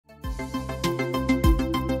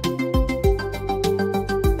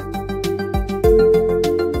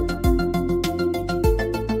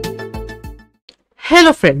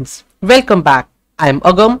Hello friends, welcome back. I am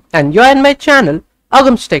Agam and you are in my channel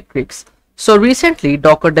Agam's Tech Tricks. So recently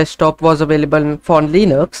Docker Desktop was available for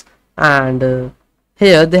Linux and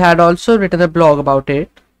here they had also written a blog about it.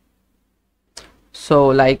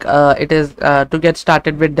 So it is to get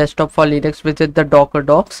started with desktop for Linux, visit the Docker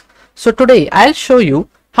docs. So today I'll show you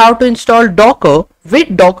how to install Docker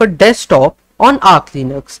with Docker Desktop on Arch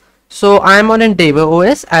Linux. So I'm on Endeavour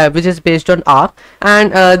OS, which is based on Arch,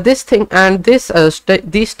 and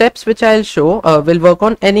these steps which I'll show will work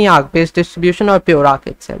on any Arch based distribution or pure Arch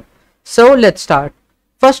itself. So let's start.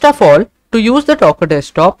 First of all, to use the Docker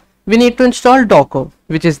Desktop, we need to install Docker,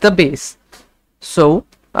 which is the base. So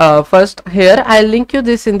first here I'll link you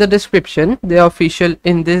this in the description, the official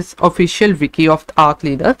wiki of Arch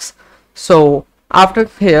Linux. So after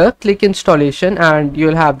here, click installation and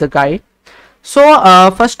you'll have the guide.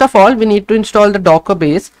 So first of all, we need to install the Docker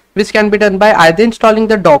base, which can be done by either installing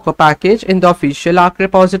the Docker package in the official Arch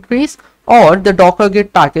repositories or the Docker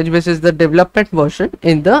Git package, which is the development version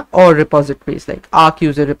in the OR repositories like Arch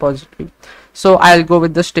user repository. So I'll go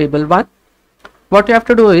with the stable one. What you have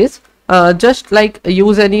to do is just like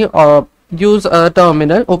use a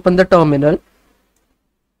terminal, open the terminal.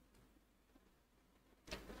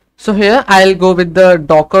 So here I'll go with the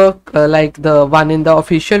Docker like the one in the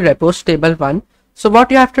official repo, stable one. So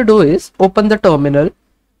what you have to do is open the terminal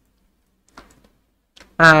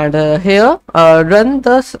and here run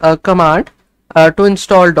this command to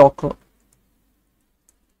install Docker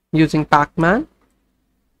using pacman,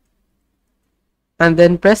 and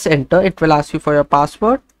then press enter. It will ask you for your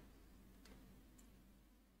password.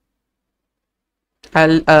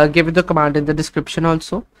 I'll give you the command in the description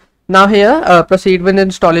also. Now here proceed with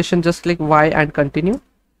installation, just click Y and continue.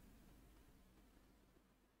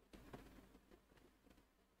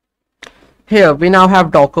 Here we now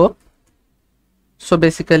have Docker. So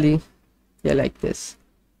basically like this.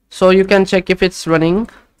 So you can check if it's running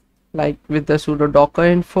like with the sudo docker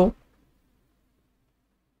info.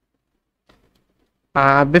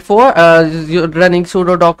 Before you're running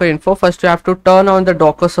sudo docker info, first you have to turn on the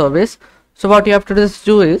Docker service. So what you have to just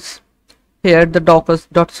do is here the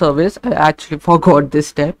docker.service. I actually forgot this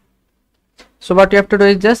step. So what you have to do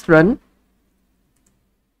is just run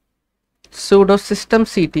sudo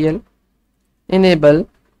systemctl enable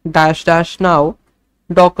 --now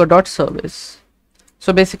docker.service.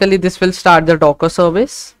 So basically this will start the Docker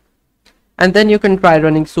service, and then you can try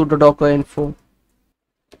running sudo docker info.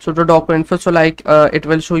 So it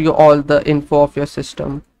will show you all the info of your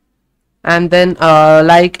system. And then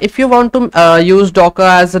like if you want to use Docker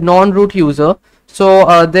as a non-root user,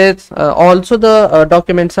 so there's also the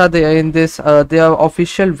documents are there in this their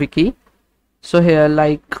official wiki. So here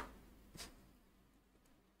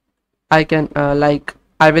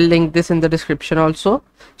I will link this in the description also.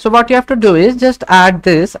 So what you have to do is just add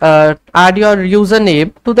this add your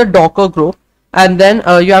username to the Docker group, and then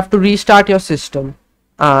you have to restart your system.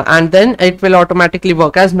 And then it will automatically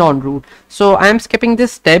work as non-root. So I am skipping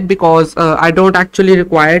this step because I don't actually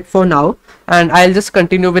require it for now, and I'll just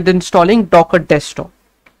continue with installing Docker Desktop.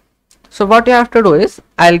 So what you have to do is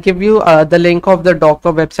I'll give you the link of the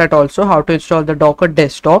Docker website also, how to install the Docker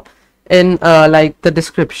Desktop, in like the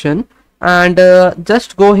description, and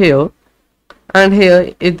just go here, and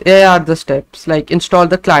here there are the steps like install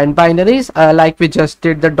the client binaries like we just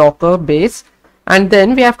did the Docker base. And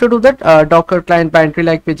then we have to do that Docker client binary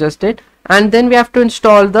like we just did, and then we have to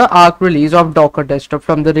install the Arch release of Docker Desktop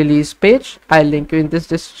from the release page. I'll link you in this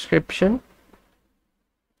description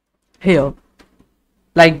here,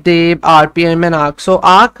 like Deb, RPM and Arch. So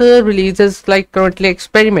Arch release is like currently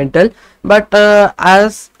experimental, but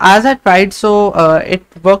as I tried, so it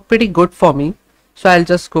worked pretty good for me. So I'll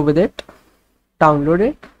just go with it, download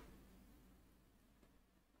it.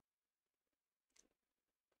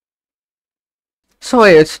 So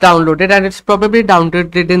it's downloaded, and it's probably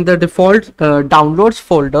downloaded in the default downloads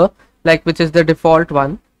folder, like which is the default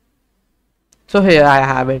one. So here I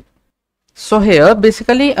have it. So here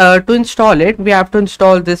basically to install it, we have to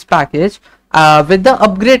install this package with the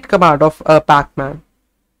upgrade command of pacman,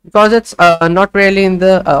 because it's not really in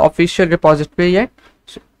the official repository yet.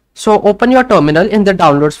 So open your terminal in the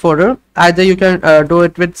downloads folder. Either you can do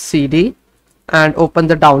it with CD and open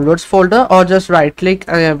the downloads folder, or just right click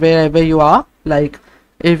wherever you are. Like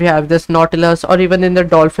if you have this Nautilus or even in the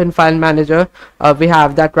Dolphin file manager, we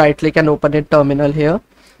have that, right click and open it terminal here.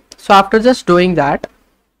 So after just doing that,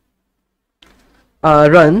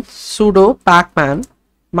 run sudo pacman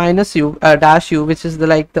 -u -u, which is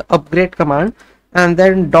the upgrade command, and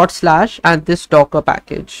then // and this Docker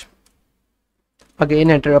package.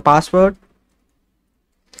 Again enter a password.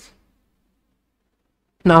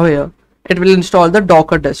 Now here it will install the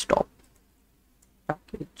Docker desktop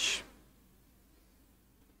package.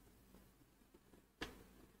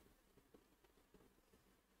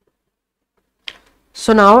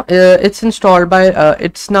 So now it's installed by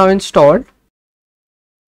it's now installed.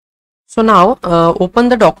 So now open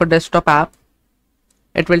the Docker desktop app.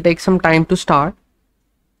 It will take some time to start.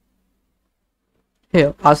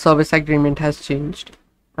 Here our service agreement has changed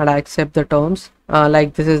and I accept the terms.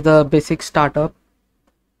 Like this is the basic startup.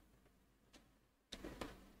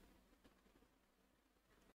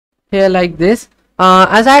 Here like this,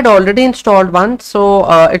 as I had already installed one, so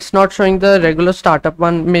it's not showing the regular startup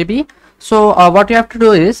one maybe. So what you have to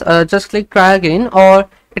do is just click try again, or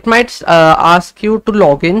it might ask you to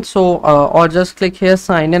log in. So or just click here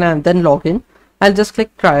sign in and then log in. I'll just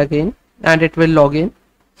click try again and it will log in.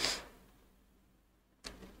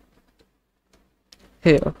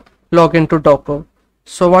 Here log into Docker.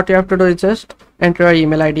 So what you have to do is just enter your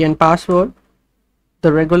email ID and password,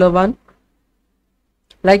 the regular one.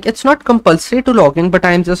 Like it's not compulsory to log in, but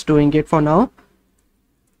I'm just doing it for now.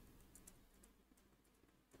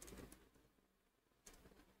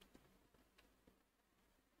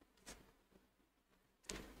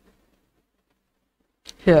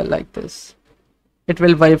 Here like this. It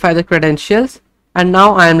will verify the credentials and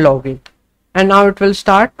now I am logging. And now it will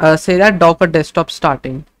start say that Docker desktop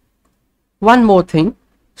starting. One more thing.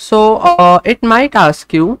 So it might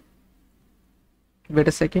ask you, wait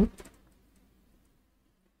a second.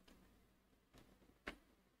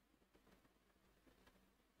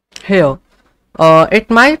 Here it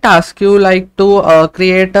might ask you like to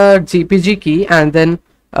create a Gpg key and then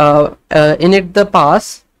init the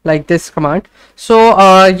pass, like this command.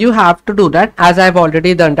 So you have to do that, as I've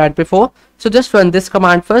already done that before. So just run this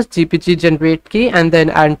command first, Gpg generate key, and then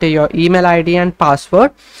enter your email ID and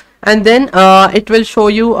password, and then it will show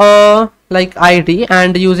you like ID,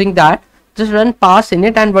 and using that just run pass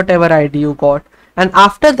init and whatever ID you got, and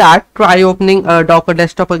after that try opening Docker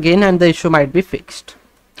desktop again and the issue might be fixed.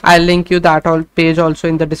 I'll link you that page also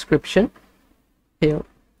in the description here.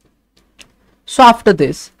 So after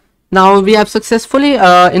this, now we have successfully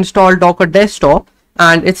installed Docker desktop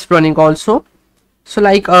and it's running also. So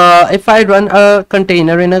like if I run a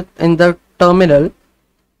container in the terminal,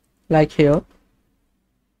 like here,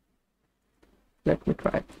 let me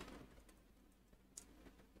try.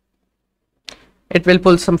 It will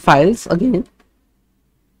pull some files again.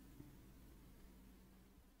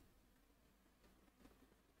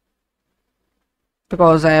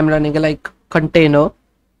 Because I am running a like container.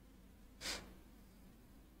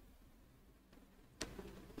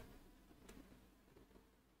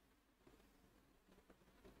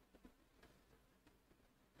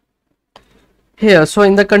 Here, so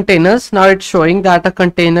in the containers, now it's showing that a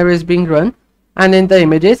container is being run, and in the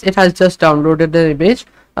images it has just downloaded the image.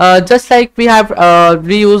 Just like we have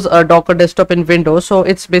we use a Docker desktop in Windows, so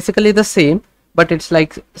it's basically the same, but it's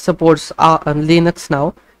like supports Linux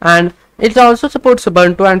now, and it also supports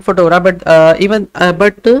Ubuntu and Fedora, but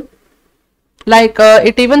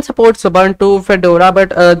it even supports Ubuntu, Fedora,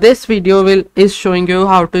 but this video is showing you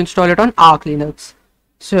how to install it on Arch Linux.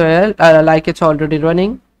 So like it's already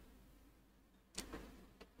running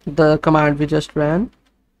the command we just ran.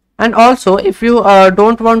 And also if you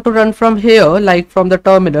don't want to run from here, like from the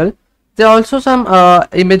terminal, there are also some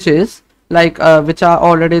images like which are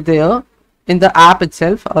already there in the app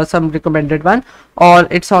itself, some recommended one, or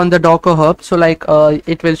it's on the Docker hub. So like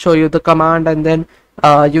it will show you the command, and then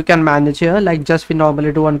you can manage here like just we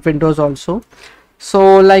normally do on Windows also.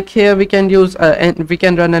 So like here we can use we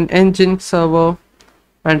can run an engine server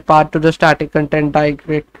and path to the static content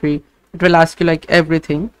directory. It will ask you like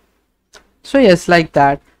everything. So yes, like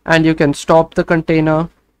that, and you can stop the container,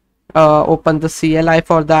 open the CLI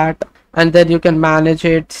for that, and then you can manage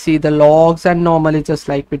it, see the logs, and normally just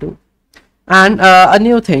like we do. And a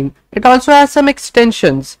new thing, it also has some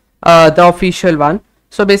extensions, the official one.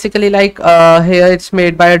 So basically like here it's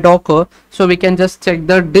made by a Docker, so we can just check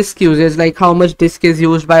the disk usage, like how much disk is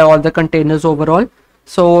used by all the containers overall.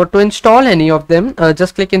 So to install any of them,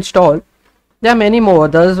 just click install. There are many more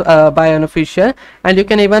others by unofficial, and you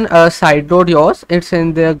can even sideload yours. It's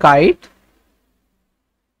in their guide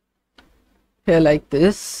here like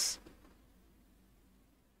this.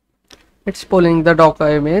 It's pulling the Docker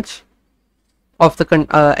image of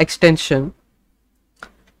the extension,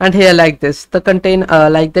 and here like this the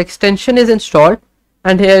like the extension is installed,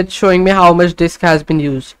 and here it's showing me how much disk has been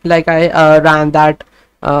used. Like I ran that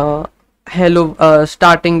hello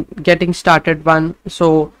getting started one,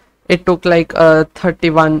 so it took like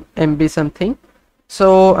 31 MB something.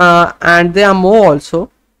 So and there are more also,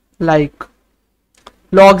 like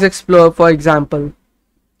logs explorer for example.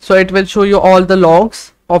 So it will show you all the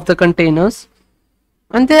logs of the containers,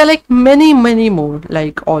 and there are like many more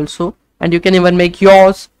like also, and you can even make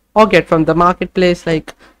yours or get from the marketplace.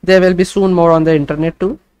 Like there will be soon more on the internet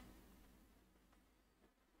too.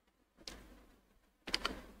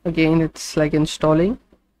 Again, it's like installing.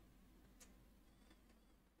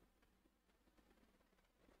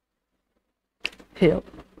 Here,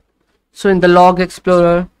 so in the log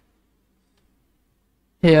explorer,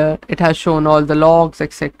 here it has shown all the logs,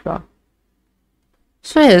 etc.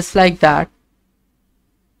 So yes, like that.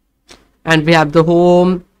 And we have the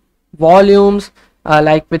home, volumes,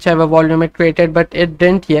 like whichever volume it created, but it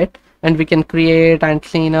didn't yet, and we can create and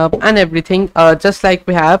clean up and everything, just like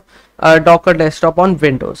we have Docker desktop on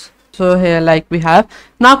Windows. So here, like we have,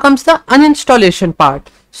 now comes the uninstallation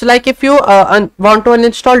part. So like if you want to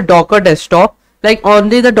uninstall Docker desktop, like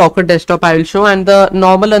only the Docker desktop I will show, and the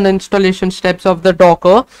normal uninstallation steps of the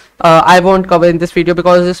Docker I won't cover in this video,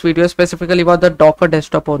 because this video is specifically about the Docker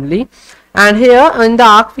desktop only. And here in the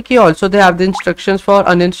Arc Wiki also they have the instructions for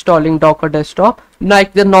uninstalling Docker desktop,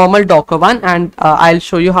 like the normal Docker one, and I'll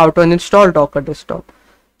show you how to uninstall Docker desktop.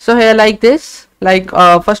 So here like this, like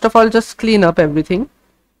first of all just clean up everything,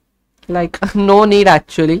 like no need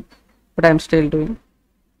actually, but I'm still doing.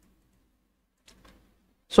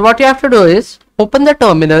 So what you have to do is open the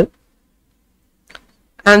terminal,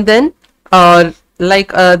 and then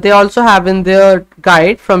they also have in their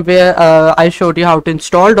guide from where I showed you how to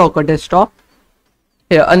install Docker desktop.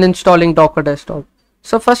 Here, uninstalling Docker desktop.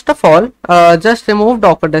 So first of all, just remove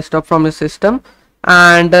Docker desktop from your system,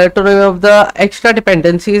 and to remove the extra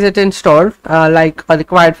dependencies it installed,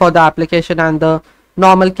 required for the application and the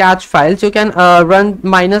normal catch files, you can run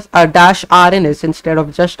 --rns instead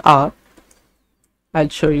of just r. I'll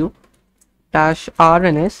show you.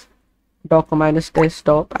 -rns docker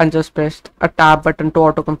 -desktop, and just press a tab button to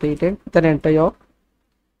auto-complete it, then enter your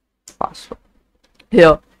password.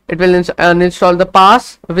 Here it will uninstall the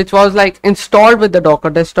pass, which was like installed with the Docker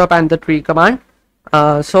desktop and the tree command.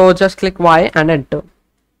 So just click Y and enter,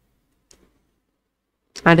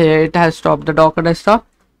 and here it has stopped the Docker desktop.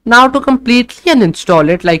 Now to completely uninstall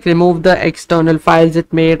it, like remove the external files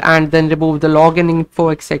it made and then remove the login info,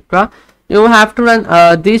 etc., you have to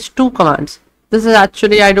run these two commands. This is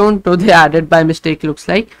actually, I don't know, they added by mistake, looks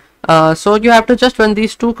like. So you have to just run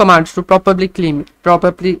these two commands to properly clean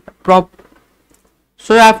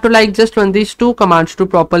so you have to like just run these two commands to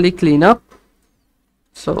properly clean up.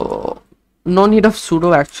 So no need of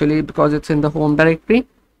sudo actually, because it's in the home directory.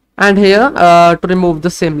 And here to remove the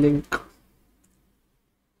symlink,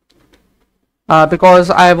 because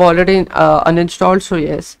I've already uninstalled, so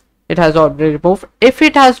yes, it has already removed. If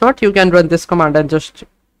it has not, you can run this command and just.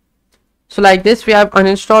 So like this, we have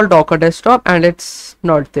uninstalled Docker desktop, and it's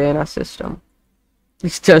not there in our system.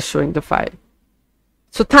 It's just showing the file.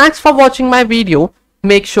 So thanks for watching my video.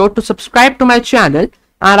 Make sure to subscribe to my channel,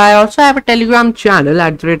 and I also have a Telegram channel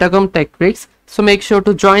at Agam Tech Tricks. So make sure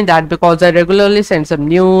to join that, because I regularly send some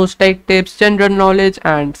news, tech tips, general knowledge,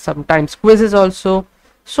 and sometimes quizzes also.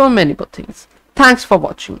 So many more things. Thanks for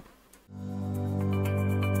watching.